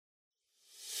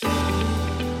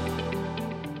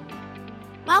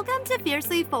Welcome to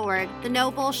Fiercely Forward, the no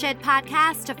bullshit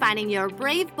podcast to finding your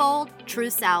brave, bold,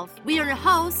 true self. We are your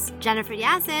hosts, Jennifer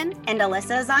Yassin and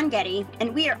Alyssa Zongetti,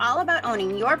 and we are all about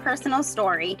owning your personal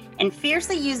story and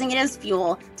fiercely using it as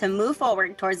fuel to move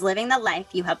forward towards living the life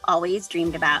you have always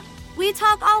dreamed about. We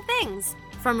talk all things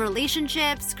from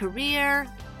relationships, career,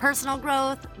 personal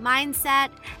growth, mindset,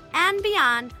 and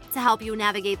beyond to help you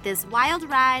navigate this wild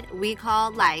ride we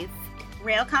call life.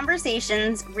 Real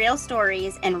conversations, real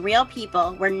stories, and real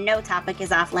people where no topic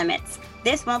is off limits.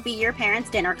 This won't be your parents'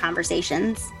 dinner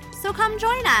conversations. So come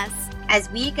join us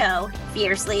as we go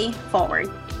fiercely forward.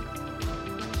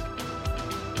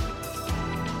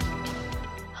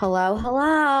 Hello,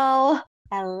 hello.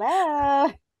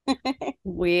 Hello.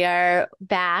 We are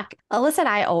back. Alyssa and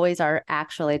I always are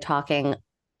actually talking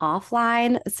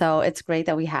offline, so it's great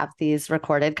that we have these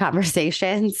recorded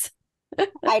conversations.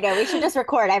 I know. We should just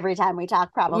record every time we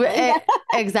talk, probably.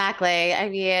 Exactly. I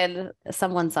mean,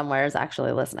 someone somewhere is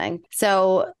actually listening.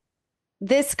 So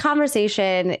this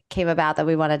conversation came about that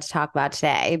we wanted to talk about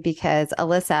today because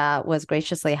Alyssa was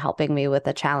graciously helping me with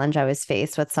a challenge I was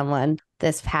faced with someone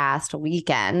this past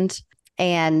weekend.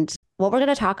 And what we're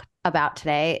going to talk about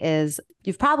today is,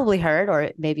 you've probably heard,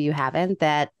 or maybe you haven't,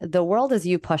 that the world is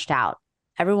you pushed out.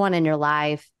 Everyone in your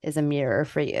life is a mirror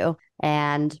for you.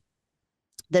 And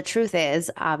the truth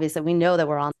is, obviously, we know that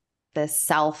we're on this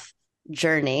self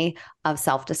journey of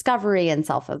self-discovery and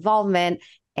self-involvement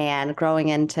and growing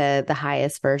into the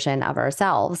highest version of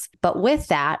ourselves. But with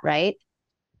that, right,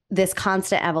 this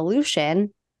constant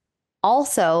evolution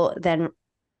also then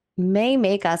may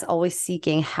make us always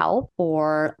seeking help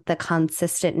or the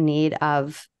consistent need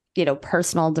of,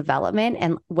 personal development,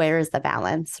 and where is the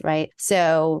balance, right?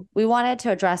 So we wanted to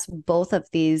address both of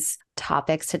these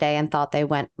topics today and thought they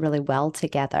went really well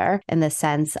together in the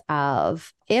sense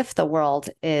of, if the world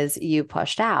is you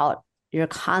pushed out, you're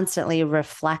constantly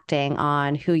reflecting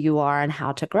on who you are and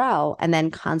how to grow, and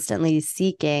then constantly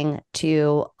seeking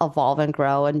to evolve and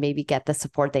grow and maybe get the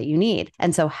support that you need.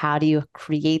 And so how do you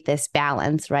create this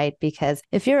balance, right? Because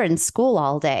if you're in school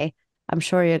all day, I'm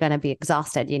sure you're going to be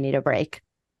exhausted. You need a break.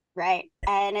 Right.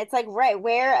 And it's like, right,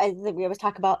 where we always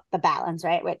talk about the balance,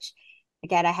 right? Which,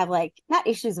 again, I have not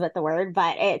issues with the word,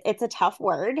 but it's a tough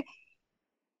word.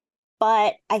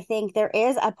 But I think there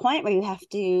is a point where you have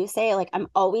to say, I'm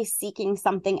always seeking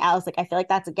something else. I feel like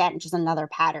that's, again, just another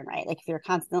pattern, right? If you're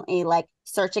constantly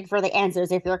searching for the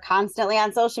answers, if you're constantly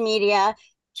on social media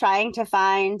trying to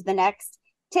find the next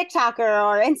TikToker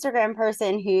or Instagram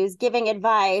person who's giving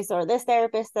advice, or this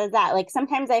therapist does that,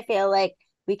 sometimes I feel like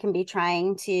we can be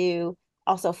trying to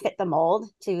also fit the mold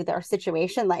to their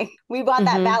situation. We want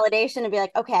that validation to be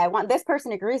okay, I want this person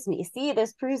to agree with me. See,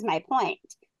 this proves my point.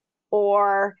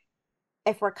 Or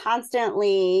if we're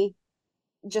constantly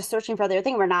just searching for the other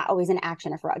thing, we're not always in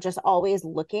action. If we're just always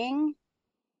looking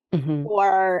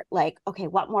for okay,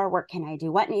 what more work can I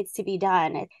do? What needs to be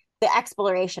done? The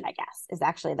exploration, I guess, is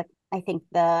actually I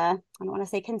don't want to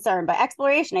say concern, but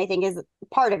exploration, I think, is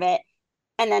part of it.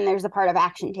 And then there's the part of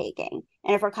action taking.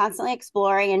 And if we're constantly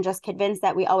exploring and just convinced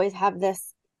that we always have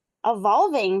this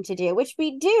evolving to do, which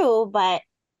we do, but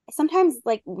sometimes,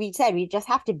 like we said, we just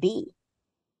have to be.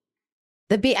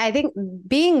 I think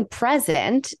being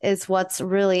present is what's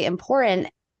really important.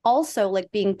 Also,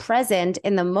 being present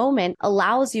in the moment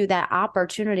allows you that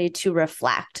opportunity to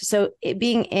reflect. So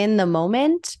being in the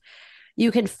moment,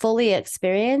 you can fully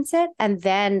experience it and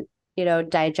then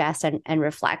digest and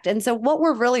reflect. And so what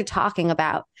we're really talking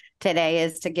about today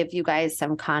is, to give you guys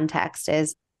some context,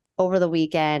 is over the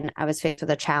weekend, I was faced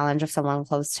with a challenge of someone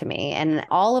close to me, and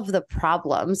all of the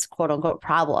problems, quote unquote,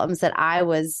 problems that I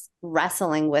was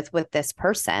wrestling with this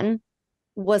person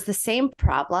was the same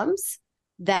problems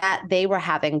that they were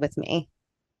having with me.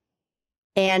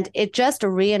 And it just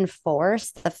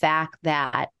reinforced the fact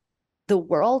that the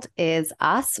world is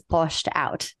us pushed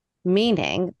out,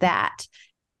 meaning that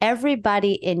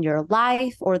everybody in your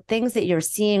life or things that you're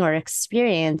seeing or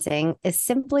experiencing is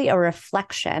simply a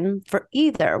reflection for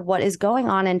either what is going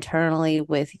on internally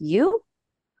with you,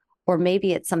 or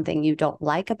maybe it's something you don't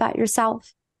like about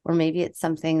yourself, or maybe it's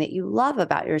something that you love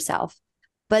about yourself.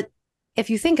 But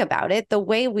if you think about it, the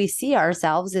way we see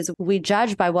ourselves is we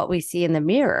judge by what we see in the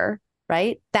mirror,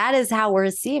 right? That is how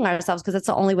we're seeing ourselves, because it's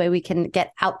the only way we can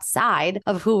get outside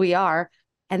of who we are.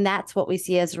 And that's what we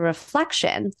see as a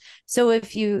reflection. So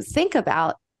if you think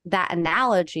about that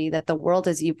analogy, that the world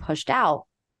is you pushed out,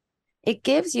 it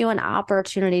gives you an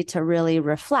opportunity to really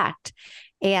reflect.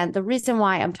 And the reason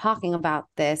why I'm talking about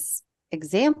this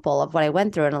example of what I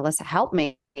went through, and Alyssa helped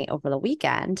me over the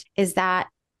weekend, is that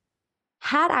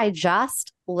had I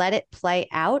just let it play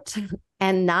out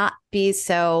and not be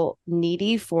so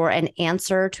needy for an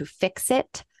answer to fix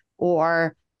it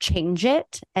or change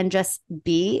it, and just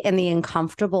be in the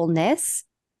uncomfortableness,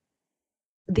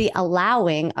 the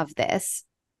allowing of this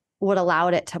would allow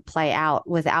it to play out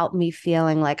without me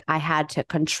feeling like I had to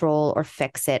control or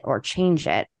fix it or change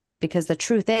it. Because the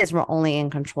truth is, we're only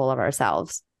in control of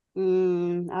ourselves. Oh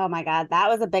my God. That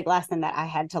was a big lesson that I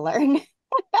had to learn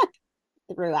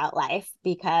throughout life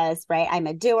because, right, I'm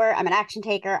a doer, I'm an action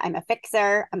taker, I'm a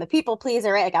fixer, I'm a people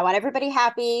pleaser, right? Like I want everybody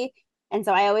happy. And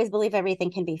so I always believe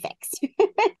everything can be fixed.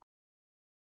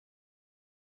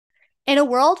 In a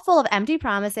world full of empty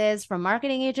promises from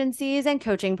marketing agencies and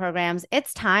coaching programs,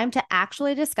 it's time to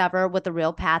actually discover what the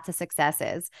real path to success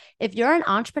is. If you're an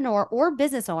entrepreneur or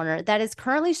business owner that is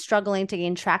currently struggling to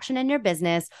gain traction in your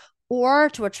business or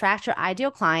to attract your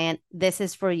ideal client, this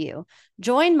is for you.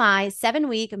 Join my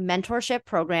 7-week mentorship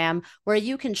program where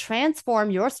you can transform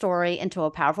your story into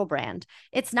a powerful brand.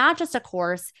 It's not just a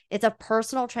course, it's a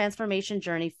personal transformation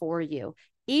journey for you.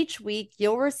 Each week,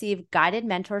 you'll receive guided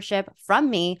mentorship from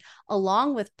me,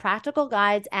 along with practical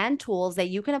guides and tools that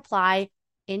you can apply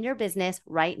in your business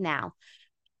right now.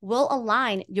 We'll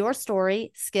align your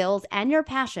story, skills, and your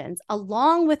passions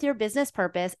along with your business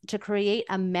purpose to create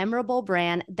a memorable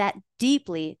brand that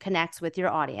deeply connects with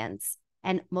your audience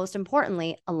and, most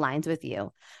importantly, aligns with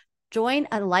you. Join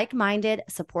a like-minded,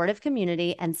 supportive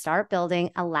community and start building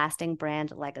a lasting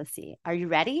brand legacy. Are you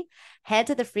ready? Head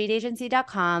to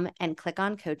thefreedagency.com and click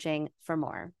on coaching for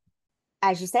more.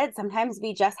 As you said, sometimes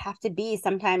we just have to be,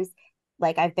 sometimes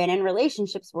like I've been in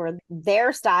relationships where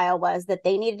their style was that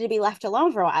they needed to be left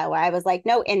alone for a while, where I was like,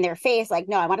 no, in their face, like,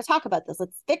 no, I want to talk about this.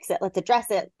 Let's fix it. Let's address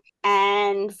it.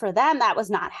 And for them, that was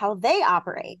not how they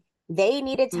operate. They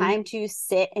needed time to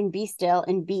sit and be still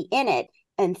and be in it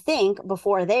and think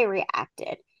before they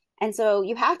reacted. And so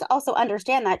you have to also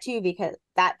understand that too, because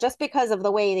that just because of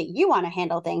the way that you want to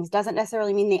handle things doesn't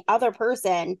necessarily mean the other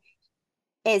person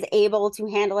is able to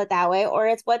handle it that way, or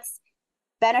it's what's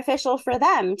beneficial for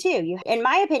them too. In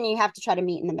my opinion, you have to try to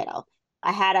meet in the middle.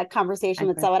 I had a conversation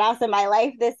with someone else in my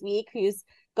life this week who's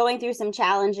going through some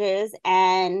challenges,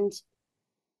 and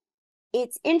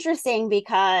it's interesting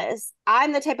because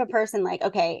I'm the type of person like,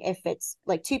 okay, if it's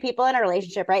like two people in a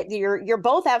relationship, right, you're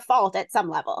both at fault at some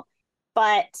level.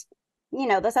 But, you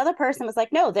know, this other person was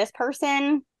like, no, this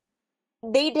person,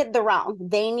 they did the wrong.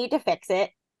 They need to fix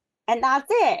it. And that's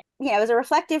it. You know, it was a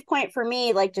reflective point for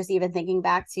me, like just even thinking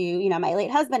back to, you know, my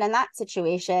late husband and that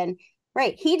situation,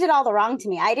 right? He did all the wrong to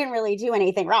me. I didn't really do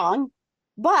anything wrong,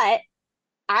 but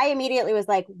I immediately was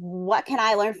like, what can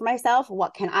I learn for myself?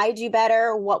 What can I do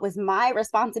better? What was my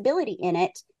responsibility in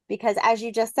it? Because as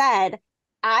you just said,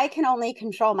 I can only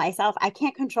control myself. I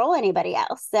can't control anybody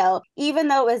else. So even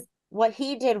though it was what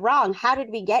he did wrong, how did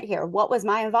we get here? What was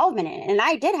my involvement in it? And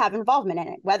I did have involvement in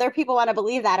it, whether people want to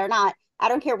believe that or not. I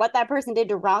don't care what that person did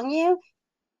to wrong you,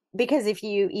 because if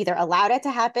you either allowed it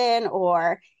to happen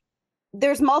or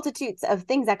there's multitudes of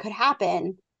things that could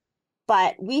happen.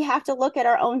 But we have to look at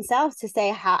our own selves to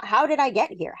say, how did I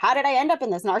get here? How did I end up in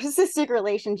this narcissistic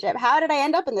relationship? How did I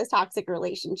end up in this toxic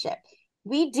relationship?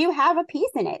 We do have a piece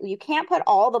in it. You can't put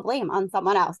all the blame on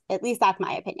someone else. At least that's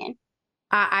my opinion.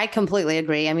 I completely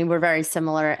agree. I mean, we're very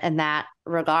similar in that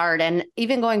regard. And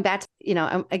even going back to, you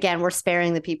know, again, we're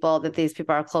sparing the people that these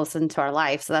people are close into our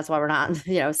life. So that's why we're not,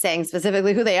 you know, saying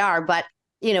specifically who they are. But,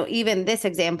 you know, even this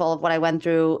example of what I went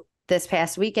through this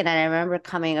past weekend, and I remember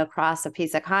coming across a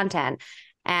piece of content.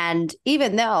 And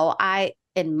even though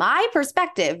in my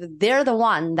perspective, they're the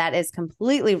one that is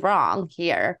completely wrong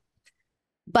here.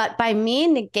 But by me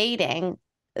negating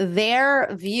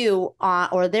their view on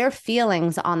or their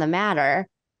feelings on the matter,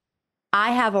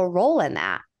 I have a role in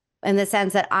that, in the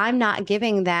sense that I'm not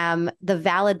giving them the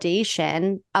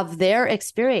validation of their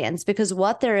experience, because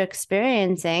what they're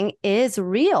experiencing is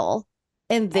real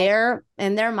in their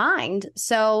mind.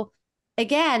 So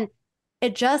again,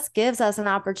 it just gives us an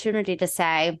opportunity to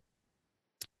say,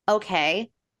 okay,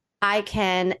 I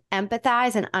can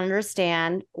empathize and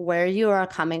understand where you are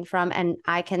coming from, and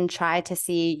I can try to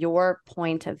see your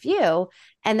point of view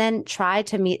and then try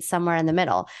to meet somewhere in the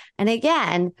middle. And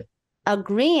again,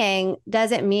 agreeing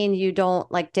doesn't mean you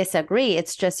don't like disagree.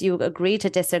 It's just you agree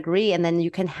to disagree, and then you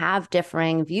can have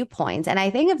differing viewpoints. And I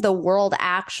think if the world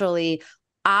actually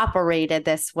operated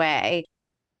this way,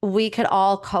 we could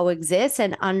all coexist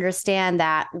and understand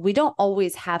that we don't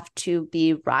always have to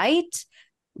be right.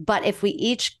 But if we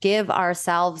each give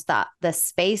ourselves the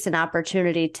space and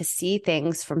opportunity to see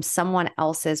things from someone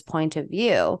else's point of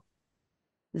view,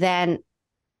 then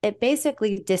it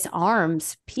basically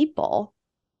disarms people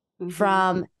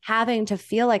from having to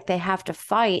feel like they have to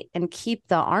fight and keep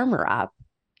the armor up.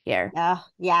 here.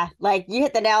 Yeah. Like you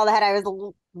hit the nail on the head. I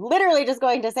was literally just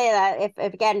going to say that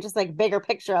if again, just like bigger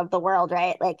picture of the world,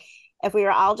 right? Like if we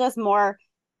were all just more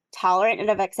tolerant and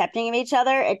of accepting of each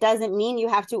other, it doesn't mean you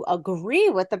have to agree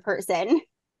with the person.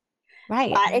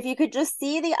 Right. But if you could just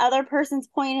see the other person's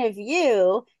point of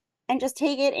view and just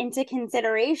take it into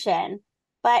consideration.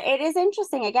 But it is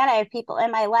interesting. Again, I have people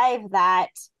in my life that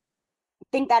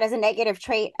think that is a negative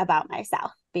trait about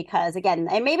myself because, again,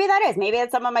 and maybe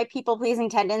it's some of my people pleasing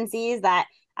tendencies that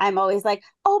I'm always like,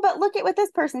 oh, but look at what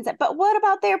this person said. But what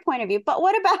about their point of view? But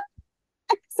what about?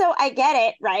 So I get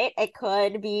it, right? It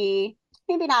could be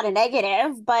maybe not a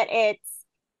negative, but it's,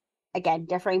 again,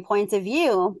 differing points of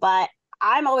view. But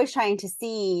I'm always trying to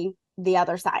see the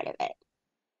other side of it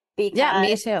because, yeah,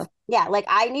 me too. Yeah, like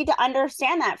I need to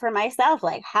understand that for myself.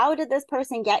 Like, how did this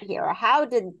person get here? Or how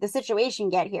did the situation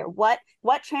get here? What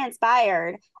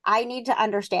transpired? I need to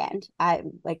understand. I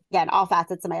like, again, all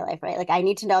facets of my life, right? Like I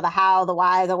need to know the how, the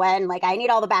why, the when. Like I need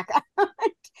all the background.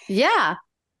 Yeah,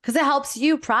 because it helps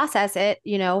you process it,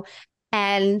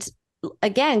 and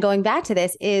again, going back to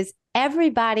this is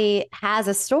everybody has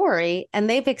a story and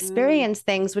they've experienced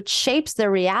things which shapes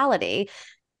their reality.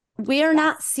 We are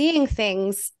not seeing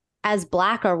things as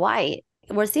black or white.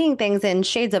 We're seeing things in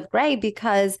shades of gray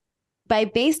because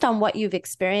based on what you've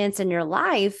experienced in your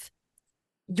life,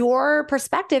 your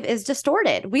perspective is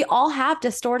distorted. We all have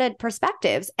distorted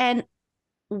perspectives, and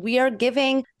we are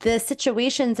giving the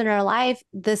situations in our life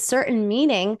the certain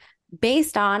meaning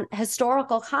based on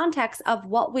historical context of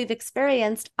what we've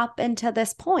experienced up until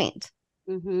this point.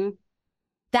 Mm-hmm.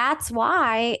 That's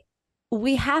why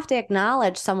we have to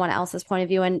acknowledge someone else's point of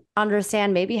view and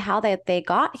understand maybe how they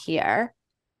got here.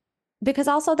 Because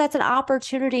also that's an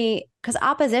opportunity, because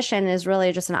opposition is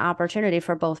really just an opportunity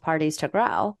for both parties to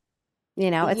grow.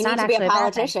 It's not actually a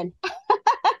politician.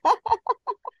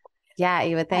 Yeah,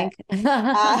 you would think.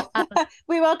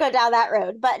 We won't go down that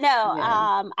road, but no,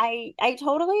 yeah. I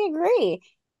totally agree.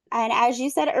 And as you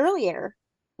said earlier,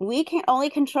 we can only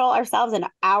control ourselves and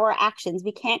our actions.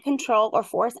 We can't control or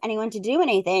force anyone to do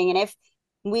anything. And if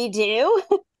we do,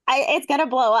 it's going to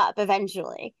blow up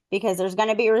eventually because there's going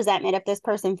to be resentment if this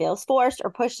person feels forced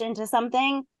or pushed into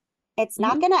something. It's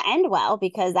not going to end well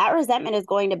because that resentment is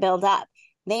going to build up.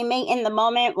 They may in the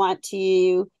moment want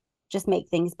to just make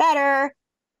things better,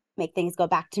 make things go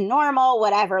back to normal,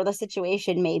 whatever the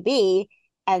situation may be.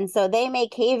 And so they may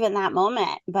cave in that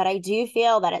moment. But I do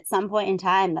feel that at some point in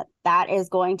time that is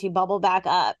going to bubble back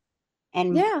up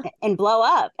and blow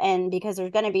up. And because there's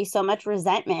going to be so much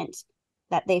resentment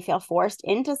that they feel forced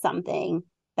into something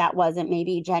that wasn't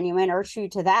maybe genuine or true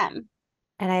to them.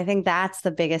 And I think that's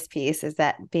the biggest piece, is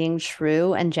that being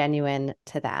true and genuine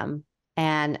to them.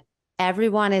 And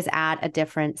everyone is at a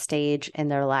different stage in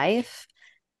their life,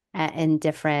 in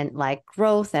different like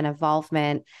growth and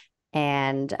involvement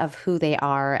and of who they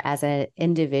are as an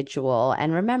individual.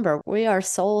 And remember, we are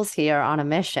souls here on a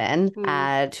mission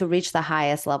to reach the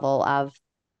highest level of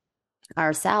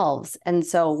ourselves. And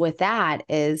so with that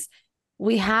is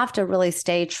we have to really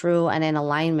stay true and in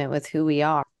alignment with who we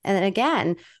are. And then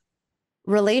again,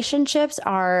 relationships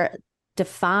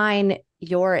define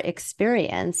your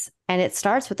experience, and it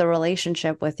starts with a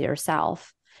relationship with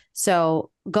yourself.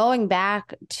 So going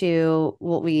back to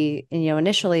what we,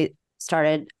 initially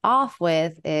started off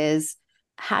with is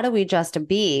how do we just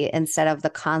be instead of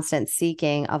the constant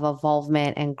seeking of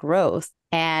evolvement and growth?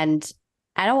 And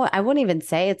I wouldn't even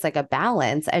say it's like a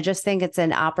balance. I just think it's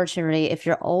an opportunity if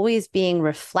you're always being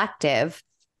reflective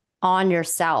on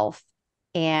yourself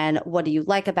and what do you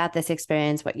like about this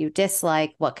experience, what you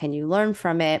dislike, what can you learn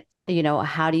from it?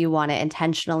 How do you want to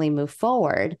intentionally move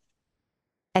forward?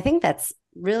 I think that's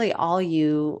really all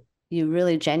you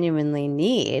really genuinely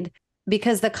need,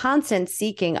 because the constant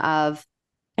seeking of,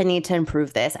 I need to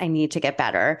improve this, I need to get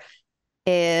better,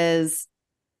 is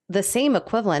the same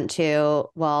equivalent to,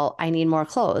 well, I need more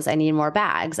clothes, I need more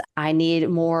bags, I need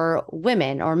more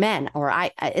women or men, or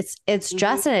it's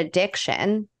just an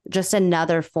addiction, just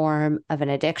another form of an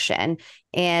addiction.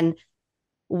 And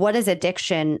what is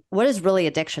really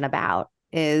addiction about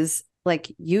is like,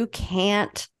 you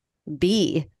can't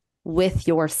be with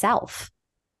yourself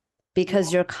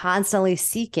because you're constantly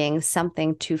seeking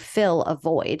something to fill a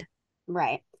void.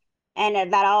 Right.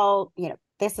 And that all,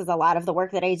 this is a lot of the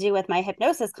work that I do with my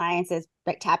hypnosis clients is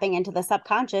like tapping into the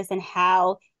subconscious and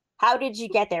how did you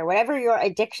get there? Whatever your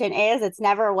addiction is, it's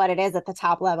never what it is at the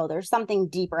top level. There's something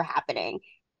deeper happening.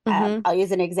 I'll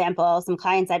use an example. Some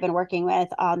clients I've been working with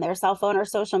on their cell phone or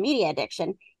social media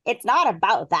addiction. It's not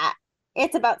about that.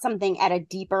 It's about something at a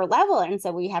deeper level. And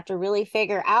so we have to really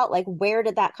figure out, like, where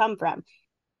did that come from?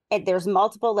 There's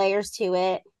multiple layers to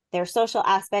it. There's social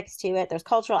aspects to it. There's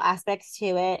cultural aspects to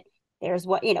it. There's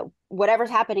whatever's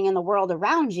happening in the world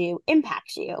around you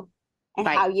impacts you and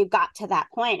Right. how you got to that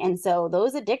point. And so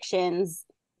those addictions,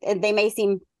 they may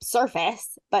seem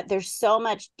surface, but there's so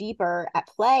much deeper at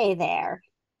play there.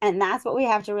 And that's what we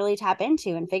have to really tap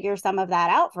into and figure some of that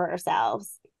out for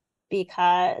ourselves,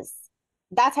 because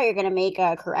that's how you're going to make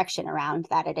a correction around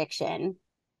that addiction,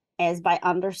 is by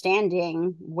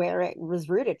understanding where it was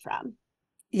rooted from.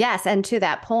 Yes. And to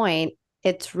that point,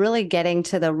 it's really getting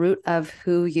to the root of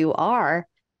who you are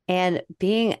and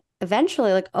being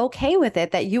eventually like okay with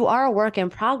it, that you are a work in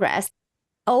progress.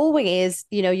 Always,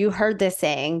 you heard this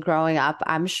saying growing up,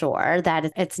 I'm sure,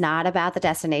 that it's not about the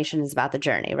destination, it's about the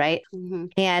journey, right? Mm-hmm.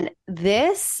 And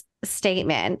this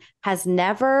statement has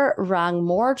never rung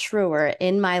more truer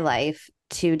in my life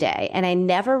today. And I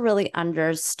never really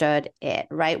understood it,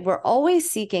 right? We're always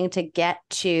seeking to get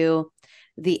to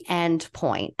the end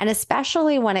point. And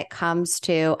especially when it comes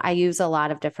to, I use a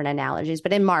lot of different analogies,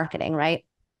 but in marketing, right?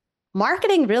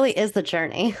 Marketing really is the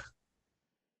journey.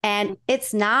 And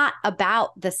it's not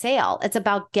about the sale. It's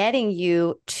about getting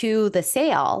you to the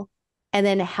sale and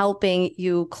then helping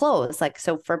you close. Like,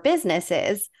 so for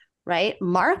businesses, right?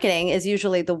 Marketing is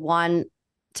usually the one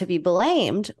to be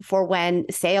blamed for when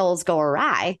sales go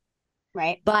awry.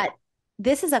 Right. But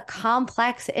this is a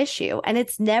complex issue and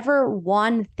it's never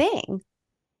one thing.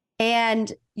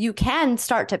 And you can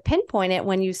start to pinpoint it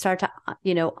when you start to,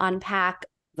 unpack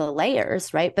the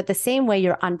layers, right? But the same way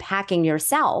you're unpacking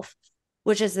yourself,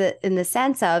 which is in the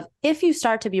sense of, if you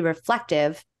start to be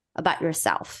reflective about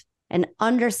yourself and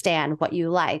understand what you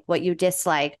like, what you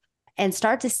dislike, and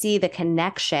start to see the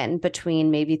connection between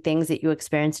maybe things that you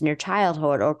experienced in your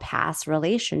childhood or past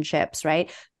relationships,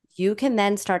 right? You can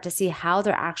then start to see how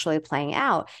they're actually playing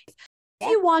out. If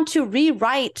you want to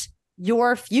rewrite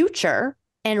your future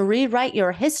and rewrite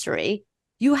your history,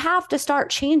 you have to start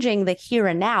changing the here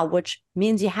and now, which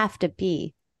means you have to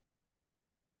be.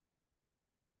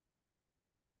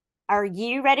 Are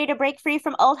you ready to break free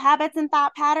from old habits and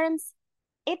thought patterns?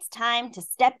 It's time to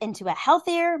step into a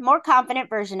healthier, more confident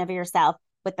version of yourself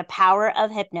with the power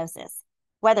of hypnosis.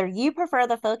 Whether you prefer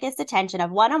the focused attention of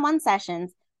one-on-one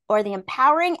sessions or the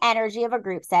empowering energy of a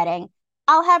group setting,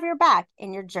 I'll have your back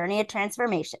in your journey of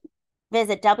transformation.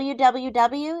 Visit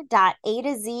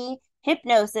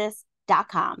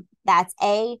www.atozhypnosis.com. That's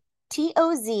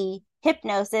ATOZ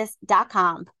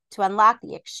hypnosis.com to unlock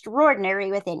the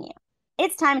extraordinary within you.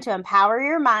 It's time to empower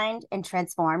your mind and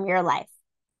transform your life.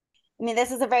 I mean,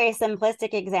 this is a very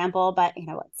simplistic example, but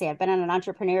let's see, I've been on an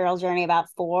entrepreneurial journey about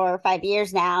 4 or 5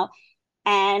 years now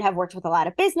and have worked with a lot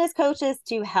of business coaches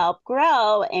to help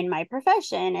grow in my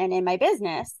profession and in my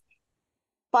business.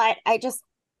 But I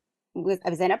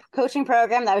was in a coaching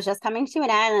program that was just coming to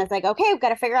an end. And I was like, okay, we've got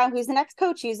to figure out who's the next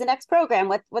coach, who's the next program,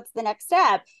 what's the next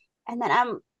step. And then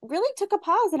I really took a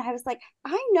pause and I was like,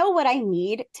 I know what I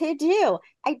need to do.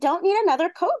 I don't need another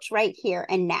coach right here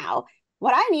and now.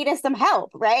 What I need is some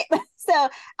help, right? So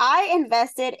I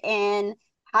invested in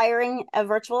hiring a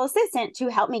virtual assistant to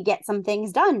help me get some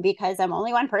things done, because I'm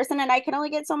only one person and I can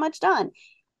only get so much done.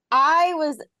 I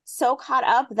was so caught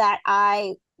up that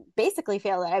I basically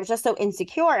feel that I was just so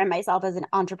insecure in myself as an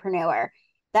entrepreneur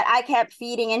that I kept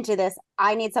feeding into this.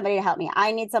 I need somebody to help me.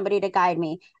 I need somebody to guide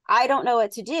me. I don't know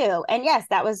what to do. And yes,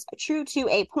 that was true to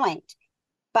a point,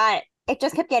 but it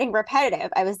just kept getting repetitive.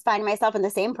 I was finding myself in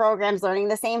the same programs, learning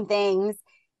the same things.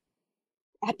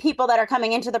 People that are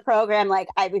coming into the program, like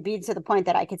I would be to the point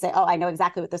that I could say, oh, I know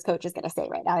exactly what this coach is going to say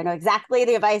right now. I know exactly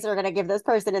the advice we're going to give this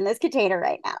person in this container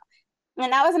right now.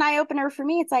 And that was an eye opener for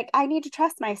me. It's like, I need to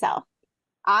trust myself.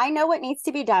 I know what needs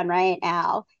to be done right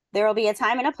now. There will be a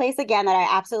time and a place again that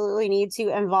I absolutely need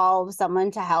to involve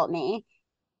someone to help me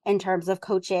in terms of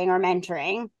coaching or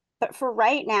mentoring. But for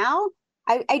right now,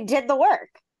 I did the work.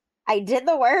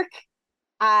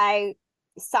 I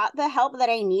sought the help that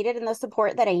I needed and the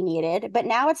support that I needed. But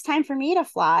now it's time for me to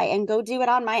fly and go do it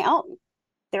on my own.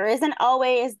 There isn't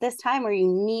always this time where you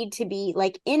need to be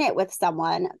like in it with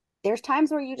someone. There's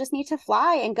times where you just need to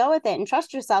fly and go with it and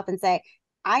trust yourself and say,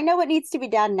 I know what needs to be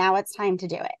done. Now it's time to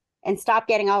do it, and stop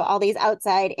getting all these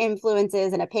outside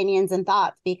influences and opinions and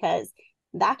thoughts, because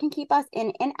that can keep us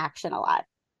in inaction a lot.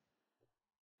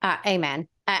 Amen.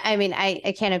 I mean,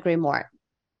 I can't agree more.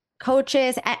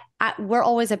 Coaches, we're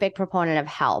always a big proponent of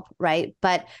help, right?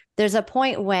 But there's a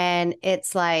point when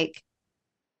it's like,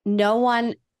 no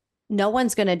one's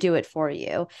going to do it for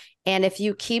you. And if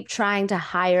you keep trying to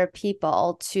hire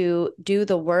people to do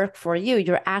the work for you,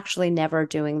 you're actually never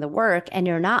doing the work and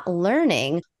you're not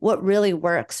learning what really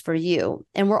works for you.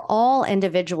 And we're all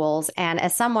individuals. And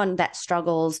as someone that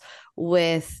struggles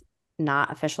with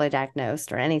not officially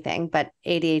diagnosed or anything, but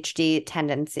ADHD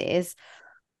tendencies,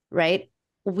 right?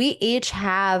 We each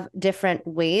have different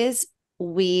ways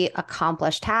we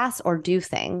accomplish tasks or do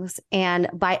things. And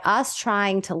by us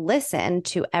trying to listen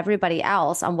to everybody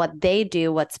else on what they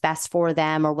do, what's best for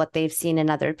them, or what they've seen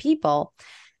in other people,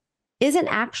 isn't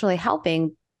actually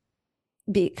helping,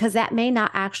 because that may not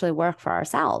actually work for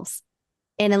ourselves.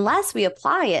 And unless we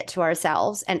apply it to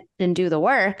ourselves and do the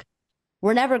work,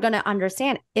 we're never going to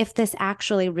understand if this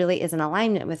actually really is in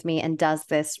alignment with me and does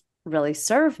this really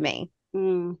serve me.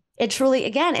 It truly,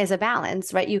 again, is a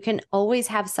balance, right? You can always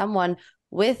have someone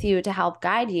with you to help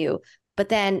guide you, but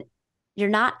then you're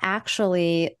not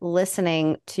actually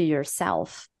listening to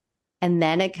yourself. And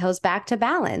then it goes back to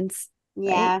balance.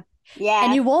 Yeah. Right? Yeah.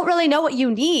 And you won't really know what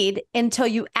you need until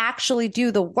you actually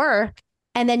do the work.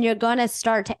 And then you're going to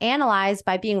start to analyze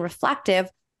by being reflective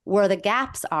where the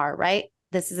gaps are, right?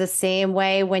 This is the same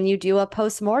way when you do a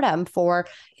postmortem for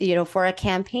a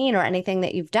campaign or anything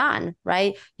that you've done,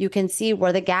 right? You can see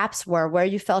where the gaps were, where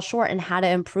you fell short, and how to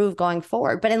improve going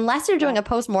forward. But unless you're doing a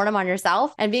postmortem on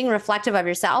yourself and being reflective of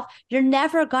yourself, you're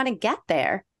never going to get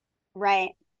there. Right.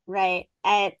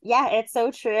 And yeah, it's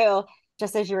so true.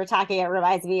 Just as you were talking, it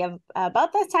reminds me of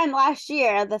about this time last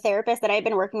year, the therapist that I've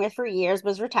been working with for years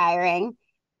was retiring.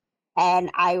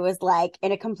 And I was like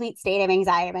in a complete state of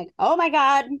anxiety. I'm like, oh my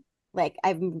God. Like,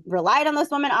 I've relied on this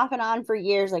woman off and on for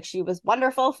years. Like, she was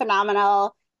wonderful,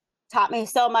 phenomenal, taught me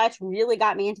so much, really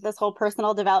got me into this whole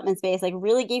personal development space, like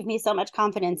really gave me so much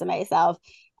confidence in myself.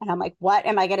 And I'm like, what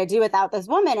am I going to do without this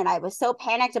woman? And I was so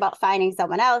panicked about finding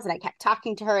someone else. And I kept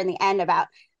talking to her in the end about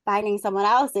finding someone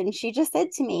else. And she just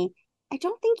said to me, I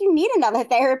don't think you need another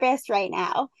therapist right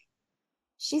now.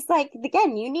 She's like,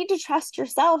 again, you need to trust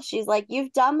yourself. She's like,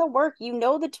 you've done the work, you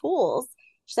know the tools.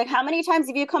 She's like, how many times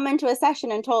have you come into a session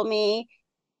and told me,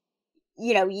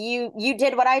 you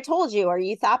did what I told you, or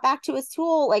you thought back to a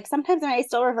tool? Like, sometimes I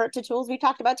still revert to tools we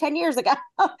talked about 10 years ago.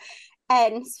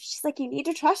 And she's like, you need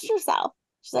to trust yourself.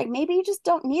 She's like, maybe you just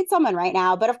don't need someone right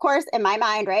now. But of course, in my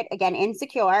mind, right, again,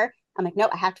 insecure, I'm like, no,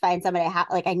 I have to find somebody.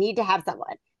 I need to have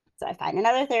someone. So I find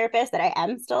another therapist that I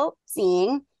am still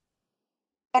seeing.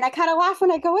 And I kind of laugh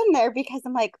when I go in there because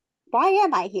I'm like, why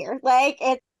am I here? Like,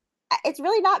 it's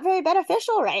really not very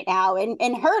beneficial right now. And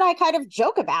her and I kind of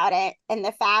joke about it, and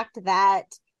the fact that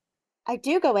I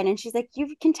do go in and she's like,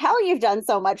 you can tell you've done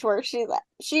so much work. She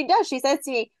does. She says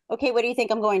to me, okay, what do you think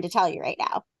I'm going to tell you right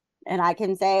now? And I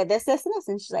can say this, this, and this.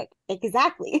 And she's like,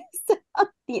 exactly. So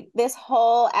this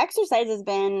whole exercise has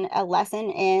been a lesson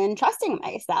in trusting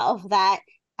myself that,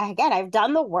 again, I've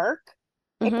done the work.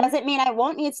 It doesn't mean I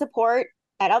won't need support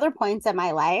at other points in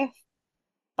my life.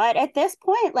 But at this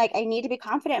point, like, I need to be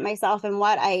confident in myself and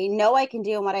what I know I can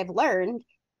do and what I've learned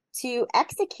to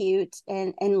execute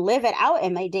and live it out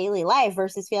in my daily life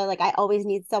versus feel like I always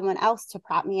need someone else to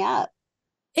prop me up.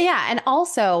 Yeah. And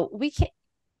also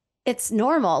it's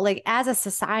normal. Like, as a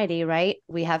society, right?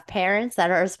 We have parents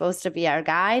that are supposed to be our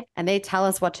guide and they tell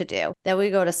us what to do. Then we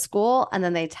go to school and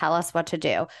then they tell us what to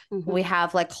do. We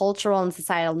have like cultural and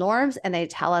societal norms and they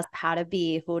tell us how to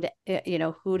be, who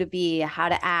to be, how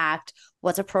to act,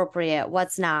 what's appropriate,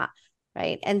 what's not.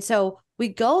 Right. And so we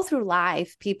go through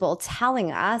life, people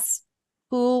telling us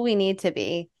who we need to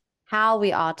be, how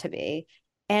we ought to be.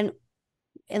 And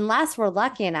unless we're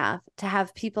lucky enough to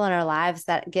have people in our lives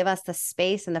that give us the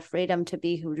space and the freedom to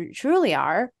be who we truly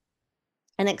are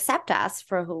and accept us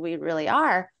for who we really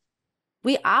are,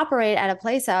 we operate at a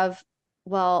place of,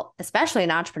 well, especially in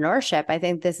entrepreneurship, I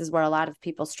think this is where a lot of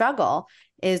people struggle,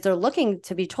 is they're looking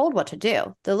to be told what to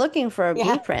do. They're looking for a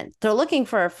blueprint. They're looking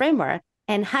for a framework.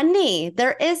 And honey,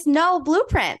 there is no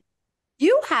blueprint.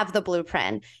 You have the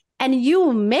blueprint and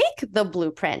you make the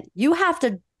blueprint. You have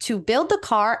to build the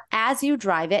car as you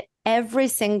drive it every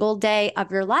single day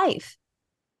of your life.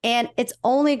 And it's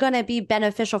only going to be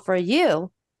beneficial for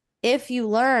you if you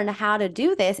learn how to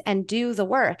do this and do the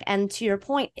work. And to your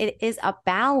point, it is a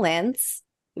balance,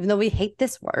 even though we hate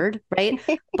this word, right?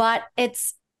 But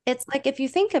it's like, if you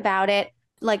think about it,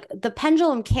 like the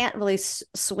pendulum can't really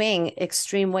swing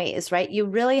extreme ways, right? You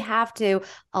really have to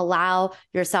allow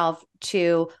yourself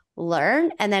to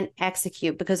learn and then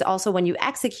execute, because also when you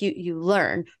execute, you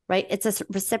learn, right? It's a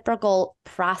reciprocal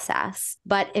process.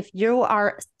 But if you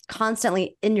are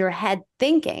constantly in your head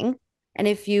thinking, and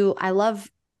I love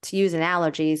to use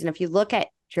analogies, and if you look at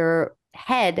your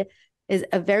head is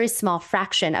a very small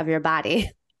fraction of your body,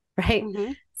 right?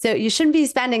 So you shouldn't be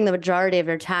spending the majority of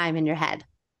your time in your head.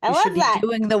 You should be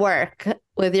doing the work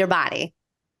with your body.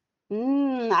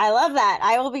 I love that.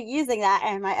 I will be using that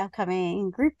in my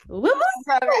upcoming group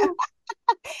program.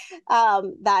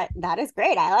 That is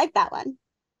great. I like that one.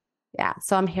 Yeah.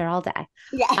 So I'm here all day.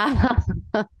 Yeah.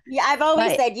 Yeah. I've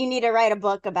always But said you need to write a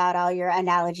book about all your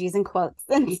analogies and quotes.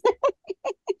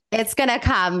 it's going to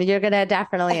come. You're going to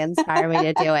definitely inspire me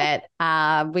to do it.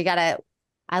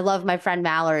 I love my friend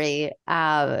Mallory.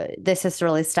 This has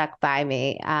really stuck by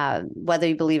me, whether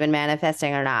you believe in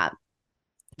manifesting or not.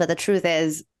 But the truth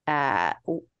is,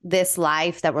 this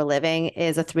life that we're living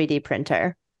is a 3D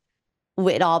printer.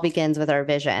 It all begins with our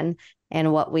vision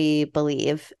and what we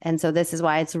believe. And so this is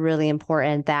why it's really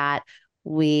important that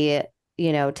we,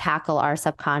 tackle our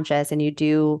subconscious and you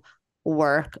do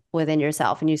work within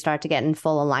yourself and you start to get in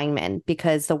full alignment,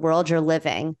 because the world you're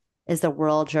living is the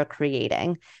world you're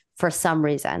creating for some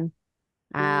reason.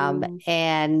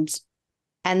 And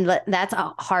that's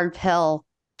a hard pill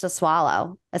to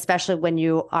swallow, especially when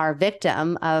you are a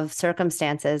victim of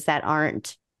circumstances that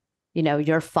aren't,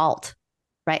 your fault.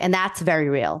 Right. And that's very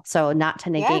real. So not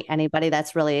to negate anybody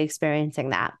that's really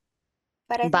experiencing that.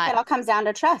 But I think it all comes down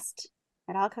to trust.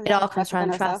 It all comes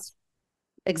down to trust.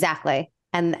 Exactly.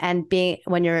 And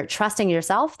when you're trusting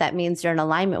yourself, that means you're in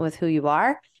alignment with who you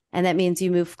are. And that means you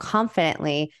move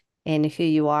confidently in who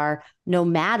you are, no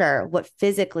matter what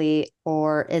physically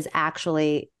or is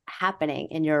actually happening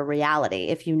in your reality.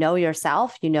 If you know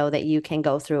yourself, you know that you can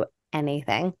go through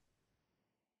anything.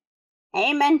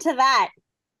 Amen to that.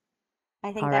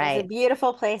 I think that is a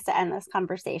beautiful place to end this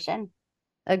conversation.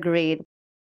 Agreed.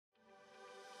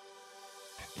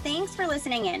 Thanks for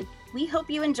listening in. We hope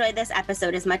you enjoyed this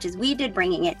episode as much as we did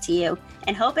bringing it to you,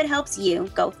 and hope it helps you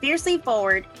go fiercely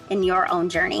forward in your own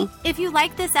journey. If you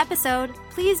like this episode,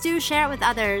 please do share it with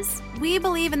others. We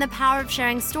believe in the power of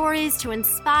sharing stories to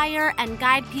inspire and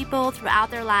guide people throughout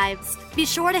their lives. Be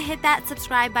sure to hit that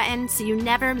subscribe button so you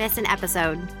never miss an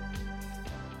episode.